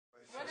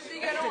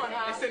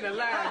sitting in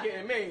line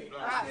getting made.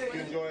 You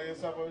enjoying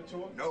yourself on the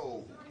tour?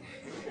 No.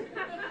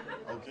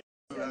 Okay.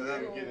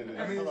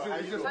 I mean,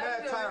 it's just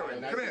mad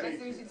tiring. Come here. Nice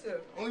to meet you too.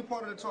 Only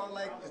part of the tour I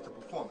like is the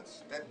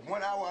performance. That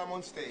 1 hour I'm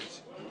on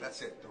stage,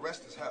 that's it. The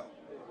rest is hell.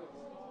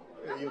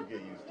 Yeah, you'll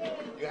get used to it.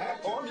 You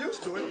have to. Oh, I'm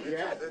used to it.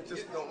 Yeah. I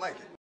just don't like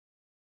it.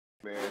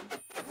 Man,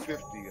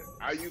 50.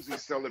 I usually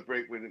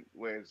celebrate when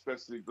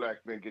especially black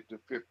men get to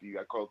 50.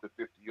 I call it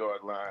the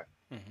 50-yard line,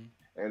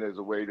 and there's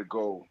a way to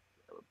go.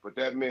 But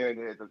that man,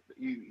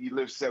 he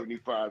lived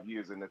 75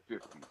 years in the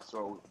 50s.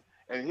 So,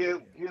 and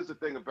here's the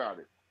thing about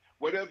it.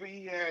 Whatever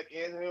he had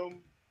in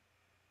him,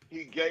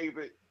 he gave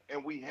it,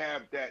 and we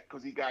have that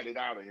because he got it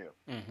out of him.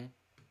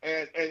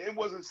 And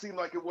it seemed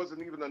like it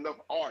wasn't even enough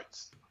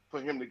arts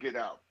for him to get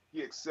out.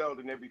 He excelled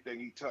in everything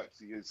he touched.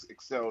 He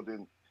excelled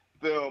in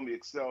film, he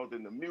excelled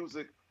in the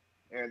music.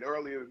 And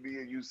earlier, me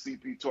and you,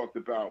 CP, talked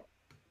about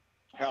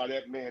how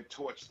that man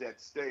torched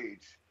that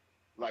stage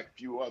like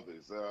few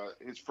others.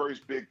 His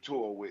first big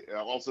tour, with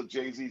also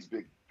Jay-Z's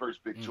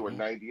first big tour in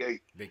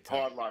 '98,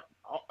 Hard Knock,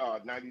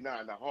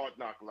 99, the Hard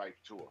Knock Life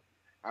tour.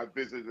 I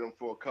visited him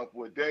for a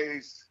couple of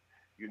days.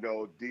 You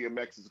know,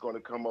 DMX is going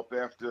to come up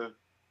after,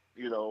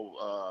 you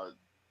know,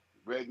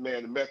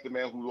 Redman and Method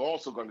Man, who are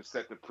also going to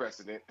set the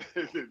precedent,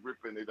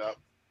 ripping it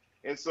up.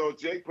 And so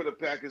Jay put a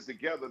package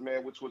together,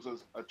 man, which was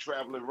a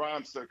traveling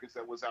rhyme circus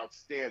that was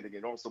outstanding,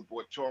 and also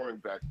brought touring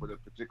back for the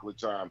particular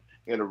time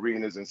in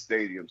arenas and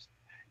stadiums.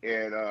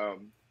 And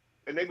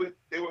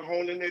they were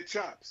honing their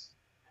chops.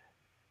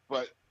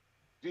 But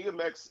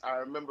DMX, I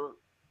remember,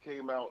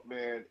 came out,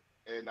 man,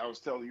 and I was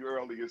telling you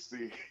earlier,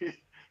 see,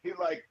 he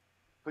like,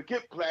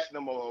 forget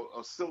platinum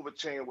or silver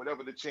chain,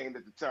 whatever the chain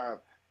at the time.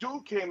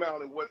 Dude came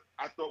out in what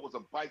I thought was a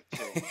bike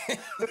chain.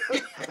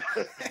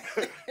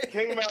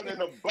 Came out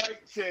in a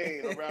bike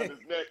chain around his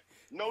neck,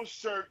 no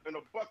shirt, and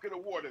a bucket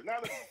of water.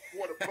 Not a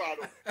water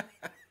bottle,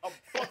 a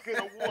bucket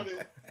of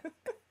water.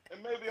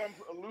 And maybe I'm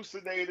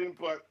hallucinating,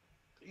 but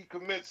he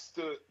commenced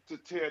to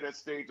tear that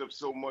stage up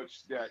so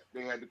much that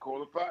they had to call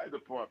the fire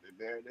department,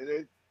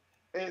 man.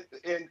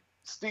 And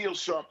steel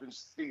sharpens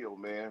steel,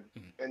 man.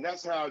 And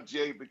that's how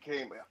Jay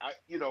became.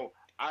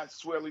 I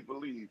swearly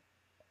believe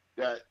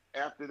that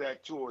after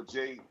that tour,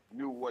 Jay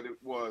knew what it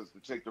was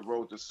to take the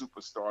road to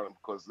superstardom.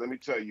 Because let me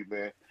tell you,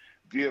 man,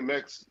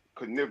 DMX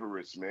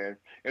carnivorous, man.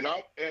 And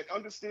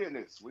understand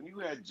this: when you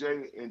had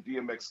Jay and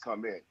DMX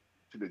come in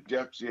to the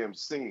Def Jam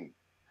scene,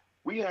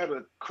 we had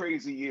a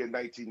crazy year in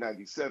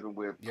 1997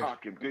 where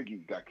Pac and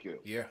Biggie got killed.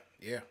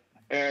 Yeah.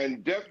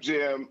 And Def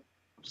Jam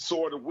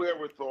saw the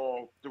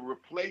wherewithal to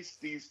replace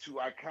these two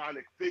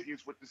iconic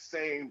figures with the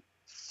same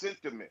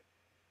sentiment.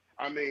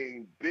 I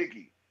mean,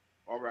 Biggie,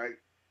 all right?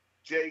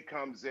 Jay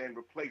comes in,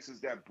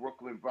 replaces that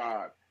Brooklyn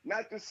vibe.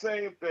 Not the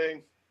same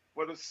thing,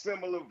 but a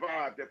similar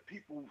vibe that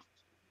people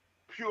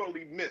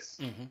purely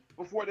missed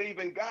before they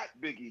even got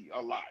Biggie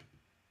a lot.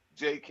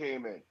 Jay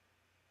came in.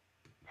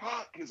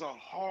 Pac is a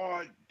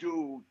hard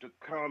dude to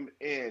come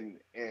in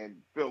and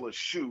fill his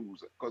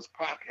shoes because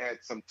Pac had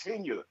some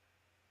tenure.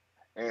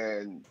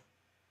 And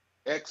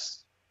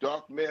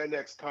Dark Man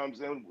X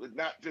comes in with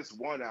not just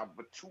one album,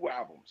 but 2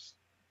 albums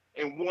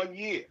in 1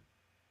 year.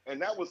 And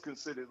that was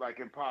considered like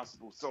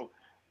impossible. So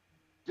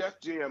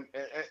Def Jam,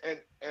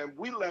 and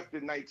we left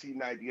in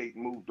 1998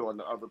 and moved on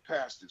to other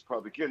pastures,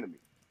 Public Enemy.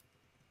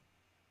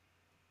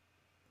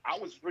 I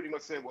was pretty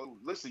much saying, well,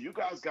 listen, you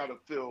guys got to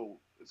feel,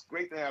 it's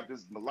great to have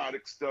this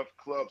melodic stuff,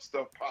 club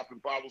stuff, popping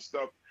bottle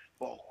stuff,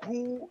 but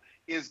who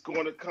is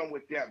going to come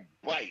with that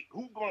bite?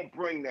 Who's going to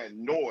bring that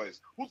noise?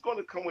 Who's going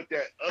to come with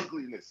that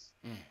ugliness?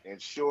 And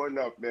sure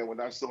enough, man,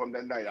 when I saw him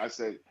that night, I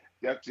said,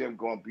 Def Jam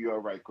going to be all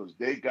right because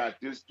they got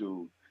this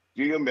dude,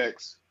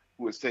 DMX,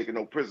 who is taking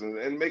no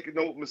prisoners and making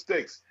no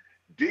mistakes.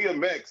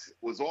 DMX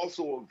was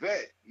also a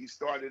vet. He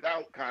started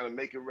out kind of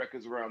making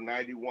records around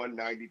 91,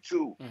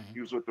 92.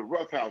 He was with the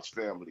Rough House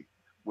family,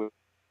 with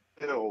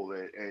Hill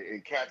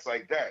and cats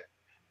like that,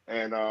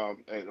 and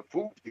the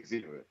Food Pigs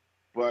even.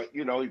 But,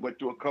 you know, he went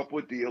through a couple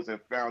of deals and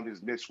found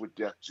his niche with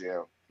Def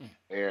Jam.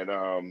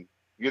 And,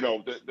 you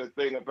know, the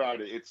thing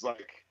about it, it's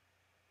like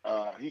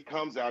he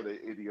comes out of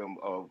the idiom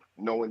of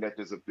knowing that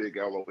there's a Big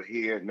L over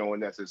here, knowing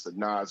that there's a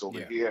Nas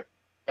over here.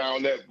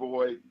 Found that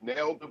void,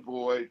 nailed the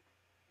void,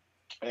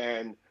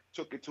 and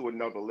took it to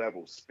another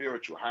level,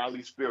 spiritual,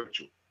 highly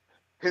spiritual.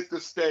 Hit the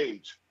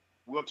stage.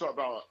 We'll talk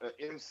about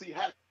MC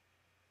hack.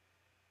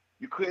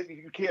 You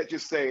can't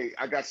just say,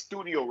 I got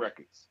studio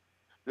records.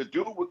 The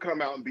dude would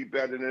come out and be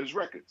better than his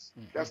records.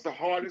 That's the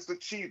hardest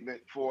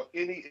achievement for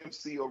any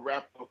MC or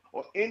rapper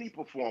or any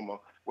performer,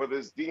 whether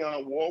it's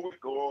Dionne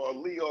Warwick or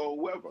Leo or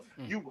whoever.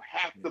 You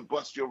have to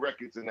bust your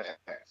records in the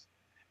ass.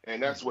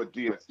 And that's what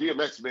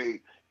DMX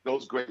made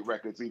those great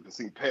records even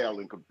seem pale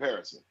in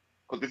comparison.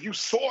 Because if you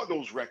saw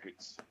those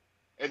records,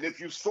 and if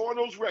you saw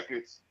those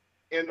records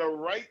in the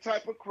right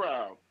type of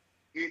crowd,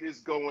 it is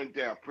going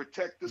down.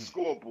 Protect the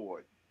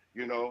scoreboard.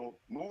 You know,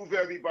 move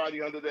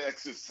everybody under the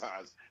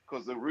exercise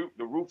because the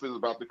roof is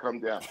about to come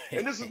down.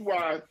 And this is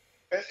why,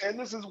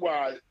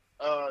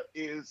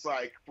 is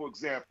like, for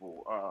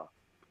example,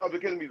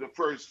 Public Enemy, the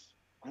first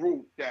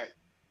group that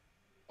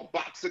a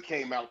boxer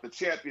came out, the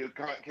champion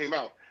came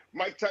out.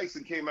 Mike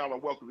Tyson came out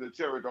on Welcome to the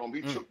Terror Dome.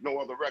 He took no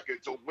other record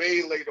until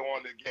way later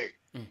on in the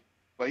game.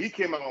 But he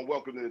came out on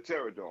Welcome to the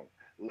Terror Dome.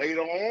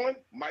 Later on,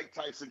 Mike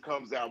Tyson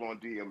comes out on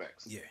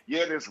DMX.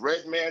 Yeah, there's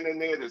Redman in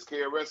there, there's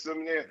KRS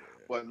in there.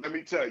 But let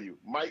me tell you,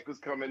 Mike was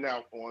coming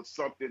out on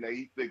something that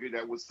he figured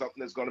that was something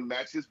that's going to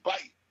match his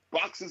bite.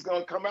 Boxer's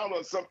going to come out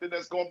on something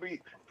that's going to be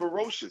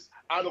ferocious.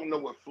 I don't know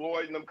what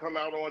Floyd and them come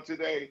out on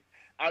today.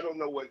 I don't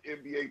know what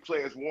NBA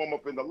players warm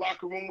up in the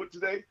locker room with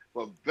today.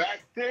 But back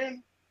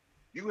then,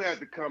 you had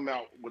to come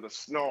out with a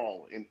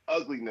snarl and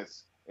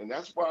ugliness. And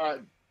that's why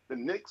the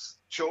Knicks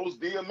chose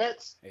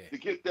DMX to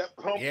get that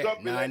pumped up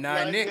in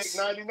 99 Knicks.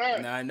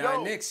 99.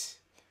 99 Knicks.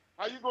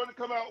 How you going to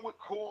come out with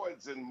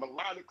chords and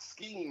melodic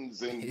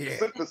schemes and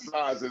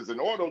synthesizers and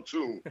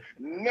auto-tune?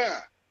 Nah.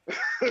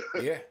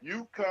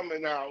 You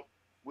coming out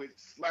with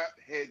slap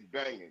head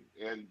banging.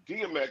 And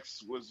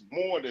DMX was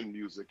more than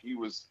music. He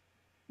was,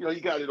 you know, he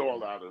got it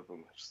all out of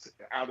him,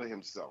 out of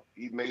himself.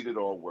 He made it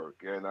all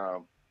work. And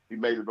he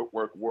made it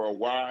work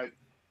worldwide.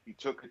 He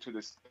took it to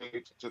the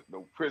stage, took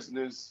no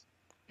prisoners.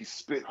 He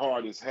spit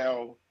hard as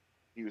hell.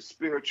 He was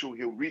spiritual.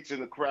 He'll reach in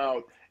the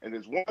crowd. And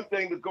there's one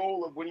thing, the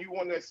goal of when you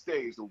on that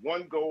stage, the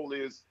one goal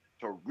is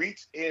to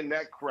reach in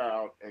that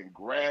crowd and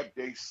grab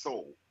their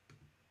soul.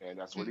 And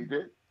that's what he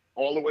did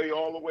all the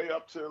way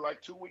up to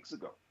like 2 weeks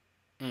ago.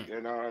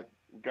 And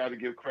got to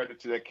give credit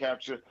to that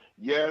capture.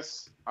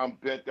 Yes, I'm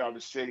bent out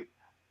of shape.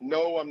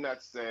 No, I'm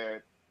not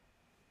sad.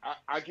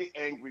 I get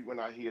angry when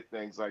I hear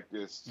things like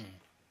this.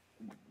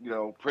 You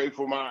know, pray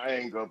for my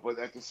anger, but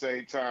at the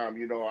same time,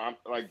 you know, I'm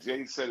like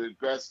Jay said it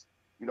best.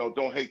 You know,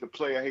 don't hate the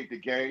player, hate the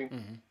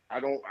game. I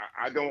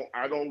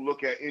don't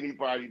look at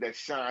anybody that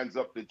shines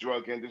up the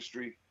drug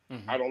industry.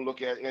 I don't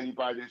look at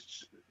anybody that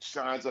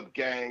shines up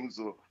gangs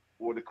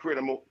or the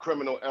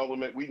criminal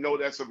element. We know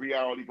that's a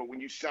reality, but when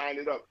you shine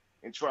it up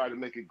and try to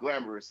make it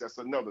glamorous, that's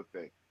another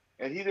thing.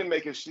 And he didn't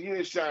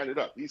shine it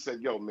up. He said,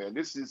 yo, man,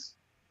 this is,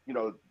 you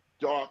know,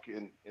 dark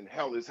and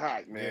hell is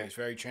hot, man. Yeah, it's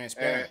very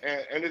transparent.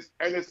 And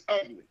it's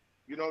ugly.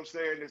 You know what I'm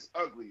saying? It's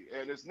ugly,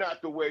 and it's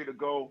not the way to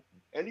go.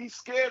 And he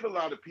scared a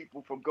lot of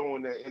people from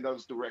going in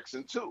those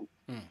directions too.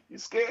 He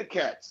scared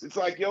cats. It's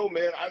like, yo,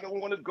 man, I don't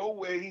want to go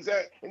where he's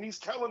at, and he's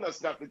telling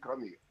us not to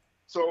come here.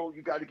 So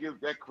you got to give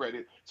that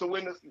credit. So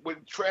when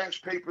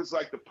trash papers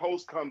like the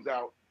Post comes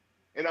out,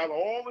 and out of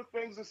all the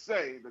things to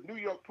say, the New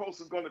York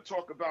Post is going to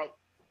talk about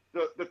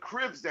the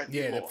cribs that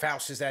he lost. The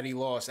Faustus that he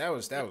lost. That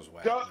was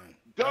whack, man.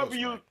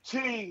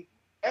 WTF,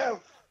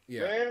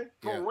 man,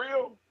 for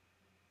real.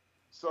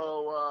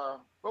 So,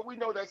 but we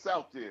know that's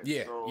out there.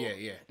 Yeah.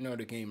 Know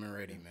the game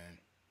already, man.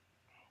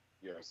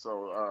 Yeah.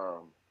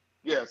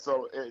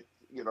 So, it,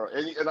 you know,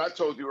 and I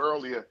told you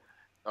earlier.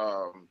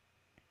 I'm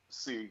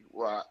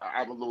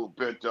a little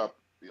bent up,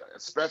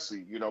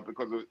 especially, you know,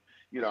 because of,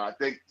 you know, I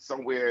think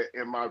somewhere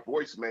in my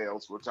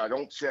voicemails, which I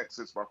don't check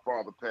since my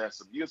father passed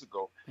some years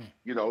ago,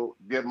 you know,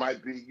 there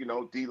might be, you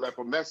know, D left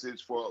a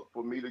message for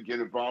me to get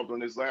involved on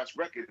his last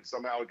record. And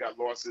somehow it got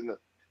lost in the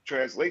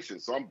translation.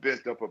 So I'm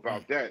bent up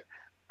about that.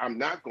 I'm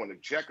not going to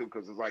check them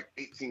because there's like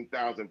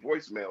 18,000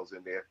 voicemails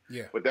in there.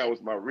 Yeah. But that was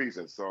my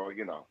reason. So,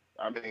 you know,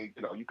 I mean,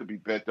 you know, you could be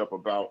bent up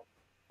about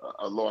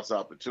a lost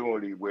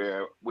opportunity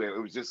where it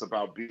was just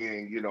about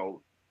being, you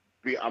know,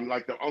 I'm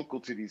like the uncle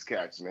to these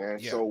cats, man.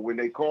 Yeah. So when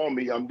they call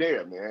me, I'm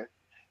there, man.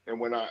 And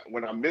when I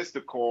miss the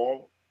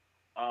call,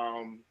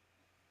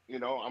 you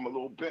know, I'm a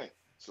little bent.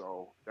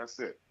 So that's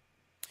it.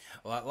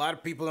 Well, a lot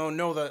of people don't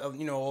know that,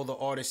 you know, all the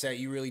artists that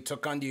you really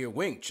took under your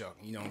wing, Chuck,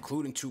 you know,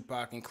 including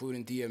Tupac,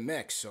 including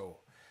DMX. So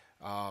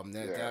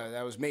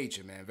that was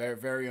major, man. Very,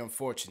 very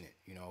unfortunate,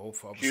 you know.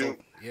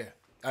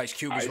 Ice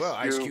Cube as well.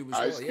 Ice Cube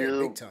as well. Yeah,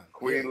 big time.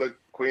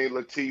 Queen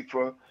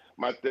Latifah.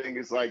 My thing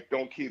is like,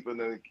 don't keep them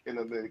in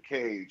a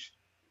cage.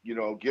 You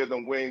know, give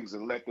them wings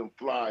and let them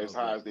fly as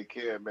high as they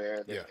can,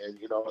 man. Yeah. And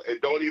you know, and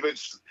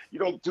you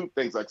don't do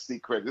things like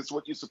seek credit. This is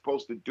what you're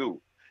supposed to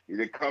do.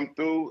 They come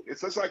through.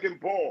 It's just like in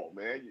ball,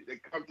 man. They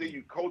come through.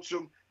 You coach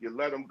them. You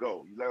let them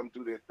go. You let them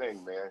do their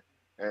thing, man.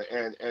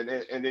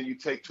 And then you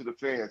take to the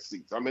fan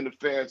seats. I'm in the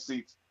fan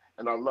seats,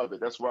 and I love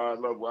it. That's why I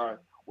love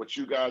what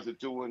you guys are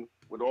doing,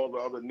 what all the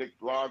other Knick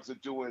blogs are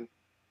doing,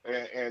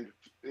 and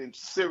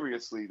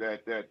seriously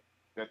that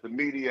the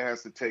media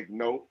has to take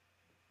note.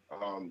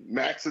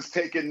 Max is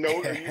taking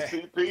note of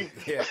UCP,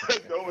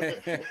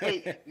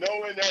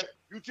 knowing that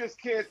you just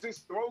can't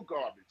just throw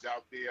garbage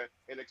out there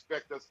and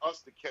expect us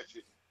to catch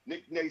it.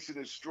 Knick Nation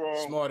is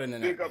strong. Smarter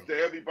than Big up to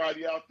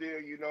everybody out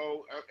there, you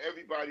know,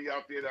 everybody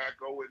out there that I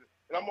go with.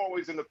 And I'm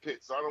always in the pit,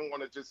 so I don't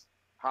want to just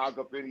hog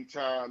up any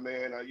time,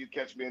 man. You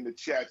catch me in the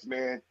chats,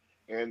 man,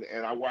 and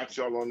I watch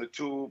y'all on the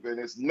tube, and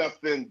it's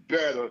nothing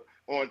better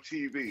on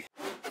TV.